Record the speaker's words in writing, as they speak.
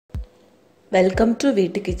Welcome to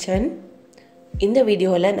Veetu Kitchen. இந்த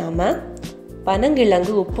வீடியோல நாம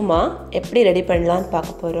பனங்கிழங்கு உப்புமா எப்படி ரெடி பண்ணலாம்னு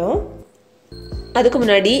பார்க்க போறோம். அதுக்கு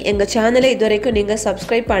முன்னாடி எங்க சேனலை இதுவரைக்கும் நீங்க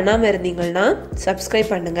Subscribe பண்ணாம இருந்தீங்கன்னா Subscribe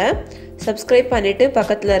பண்ணுங்க. Subscribe பண்ணிட்டு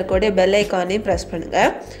பக்கத்துல இருக்க பெல் ஐகானையும் பிரஸ் பண்ணுங்க.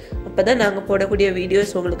 அப்பதான் நாங்க போடக்கூடிய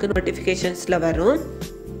வீடியோஸ் உங்களுக்கு நோட்டிஃபிகேஷன்ஸ்ல வரும்.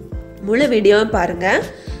 முழு வீடியோவும் பாருங்க.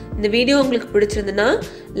 இந்த வீடியோ உங்களுக்கு பிடிச்சிருந்தா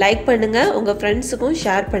லைக் பண்ணுங்க, உங்க ஃப்ரெண்ட்ஸ்க்கும்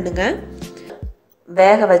ஷேர் பண்ணுங்க.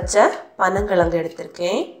 வேக வச்ச பனங்கிழங்கு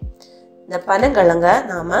எடுத்துர்க்கேன். இந்த பனங்கிழங்கை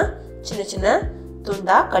நாம சின்ன சின்ன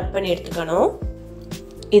துண்டா கட் பண்ணி எடுத்துக்கணும்.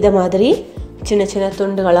 இத மாதிரி சின்ன சின்ன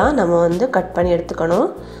துண்டுகளா நம்ம கட் பண்ணி எடுத்துக்கணும்.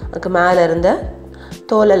 அதுக்கு மேல இருந்த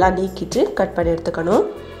தோல் எல்லாம் நீக்கிட்டு கட் பண்ணி எடுத்துக்கணும்.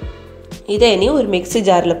 இதை இனி ஒரு மிக்ஸி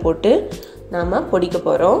ஜார்ல போட்டு நாம பொடிக்க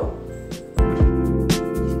போறோம்.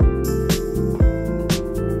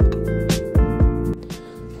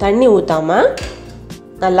 தண்ணி ஊத்தாம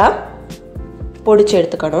நல்லா பொடிச்சு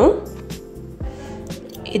எடுத்துக்கணும்.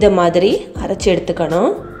 இத மாதிரி அரைச்சு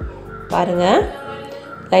எடுத்துக்கணும். பாருங்க,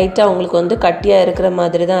 லைட்டா உங்களுக்கு கட்டியா இருக்கிற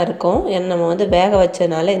மாதிரி தான் இருக்கும். ஏன்னா நம்ம வேக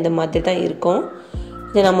வச்சனால இந்த மாதிரி தான் இருக்கும்.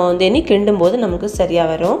 இத நம்ம இனி கிண்டும்போது நமக்கு சரியா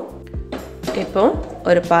வரும். இப்போ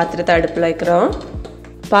ஒரு பாத்திரத்தை அடுப்புல வைக்கிறோம்.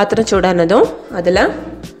 பாத்திரம் சூடானதும் அதுல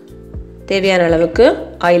தேவையான அளவுக்கு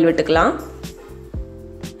ஆயில் விட்டுக்கலாம்.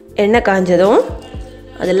 எண்ணெய் காஞ்சதும்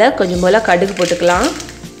அதுல கொஞ்சம் போல கடுகு போட்டுக்கலாம்.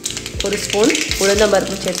 ஒரு ஸ்பூன் உளுந்தம்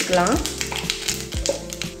பருப்பு சேர்த்துக்கலாம்.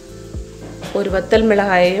 ஒரு வத்தல்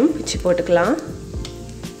மிளகாயையும் பிச்சு போட்டுக்கலாம்.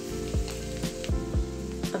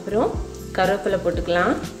 அப்புறம் கருவேப்பிலை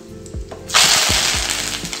போட்டுக்கலாம்.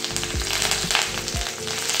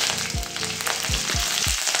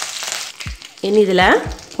 இனி இதில்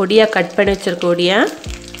பொடியா கட் பண்ணி வச்சிருக்கக்கூடிய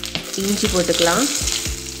இஞ்சி போட்டுக்கலாம்.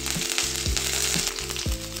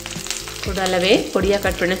 கூடவே பொடியா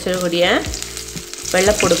கட் பண்ணி வச்சிருக்கக்கூடிய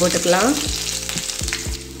வெள்ளைப்பூடு போட்டுக்கலாம்.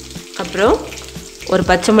 அப்புறம் ஒரு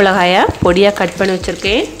பச்சை மிளகாயை பொடியாக கட் பண்ணி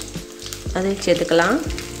வச்சுருக்கேன், அதையும் சேர்த்துக்கலாம்.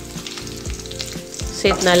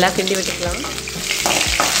 சேர்த்து நல்லா கிண்டி விட்டுக்கலாம்.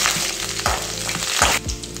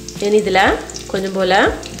 இனி இதில் கொஞ்சம் போல்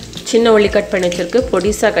சின்ன உள்ளி கட் பண்ணி வச்சுருக்கு,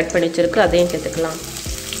 பொடிசாக கட் பண்ணி வச்சுருக்கு, அதையும் சேர்த்துக்கலாம்.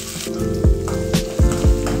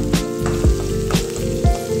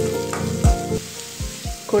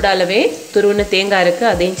 கூடவே துருவின தேங்காய்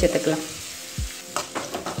இருக்குது, அதையும் சேர்த்துக்கலாம்.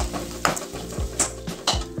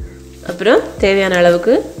 அப்புறம் தேவையான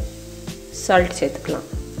அளவுக்கு சால்ட் சேர்த்துக்கலாம்.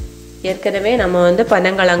 ஏற்கனவே நம்ம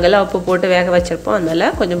பனங்கிழங்குல உப்பு போட்டு வேக வச்சிருப்போம், அதனால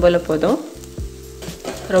கொஞ்சம் போல போதும்.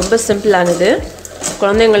 ரொம்ப சிம்பிளானது.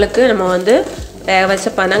 குழந்தைங்களுக்கு நம்ம வேக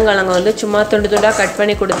வச்ச பனங்கிழங்கு சும்மா துண்டு துண்டாக கட்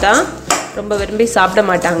பண்ணி கொடுத்தா ரொம்ப விரும்பி சாப்பிட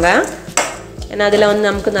மாட்டாங்க. ஏன்னா அதில்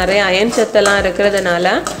நமக்கு நிறைய அயன் சத்தெல்லாம் இருக்கிறதுனால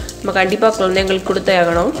நம்ம கண்டிப்பாக குழந்தைங்களுக்கு கொடுத்தே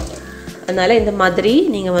ஆகணும். அதனால் இந்த மாதிரி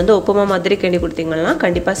நீங்கள் உப்புமா மாதிரி கிண்டி கொடுத்தீங்கன்னா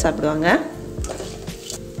கண்டிப்பாக சாப்பிடுவாங்க.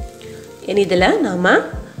 இனி இதில் நாம்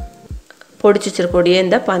பொடிச்சு வச்சிருக்கக்கூடிய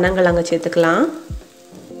இந்த பனங்கிழங்கு சேர்த்துக்கலாம்.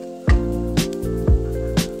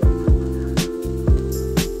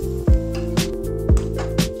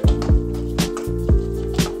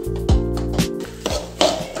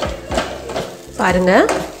 பாருங்க,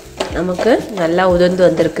 நமக்கு நல்லா உதிர்ந்து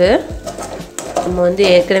வந்திருக்கு. நம்ம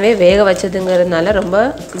ஏற்கனவே வேக வச்சதுங்கிறதுனால ரொம்ப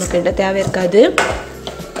நமக்கு கிண்ட தேவை இருக்காது.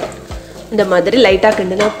 இந்த மாதிரி லைட்டாக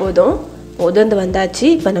கிண்டுனா போதும். உதிர்ந்து வந்தாச்சு.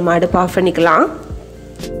 இப்போ நம்ம அடுப்பு ஆஃப் பண்ணிக்கலாம்.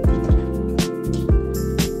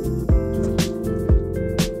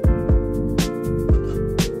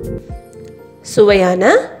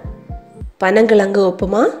 சுவையான பனங்கிழங்கு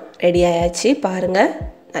உப்புமா ரெடி ஆயாச்சு. பாருங்கள்,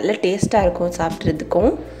 நல்ல டேஸ்ட்டாக இருக்கும்.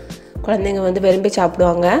 சாப்பிட்றதுக்கும் குழந்தைங்க விரும்பி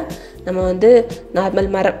சாப்பிடுவாங்க. நம்ம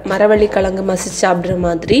நார்மல் மரவள்ளி கிழங்கு மசிச்சு சாப்பிட்ற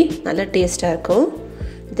மாதிரி நல்ல டேஸ்ட்டாக இருக்கும்.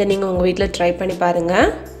 இதை நீங்கள் உங்கள் வீட்டில் ட்ரை பண்ணி பாருங்கள்.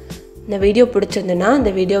 இந்த வீடியோ பிடிச்சிருந்துன்னா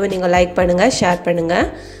இந்த வீடியோவை நீங்கள் லைக் பண்ணுங்கள், ஷேர் பண்ணுங்கள்.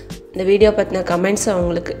 இந்த வீடியோ பற்றின கமெண்ட்ஸை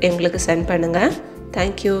எங்களுக்கு சென்ட் பண்ணுங்கள்.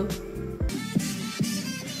 தேங்க்யூ.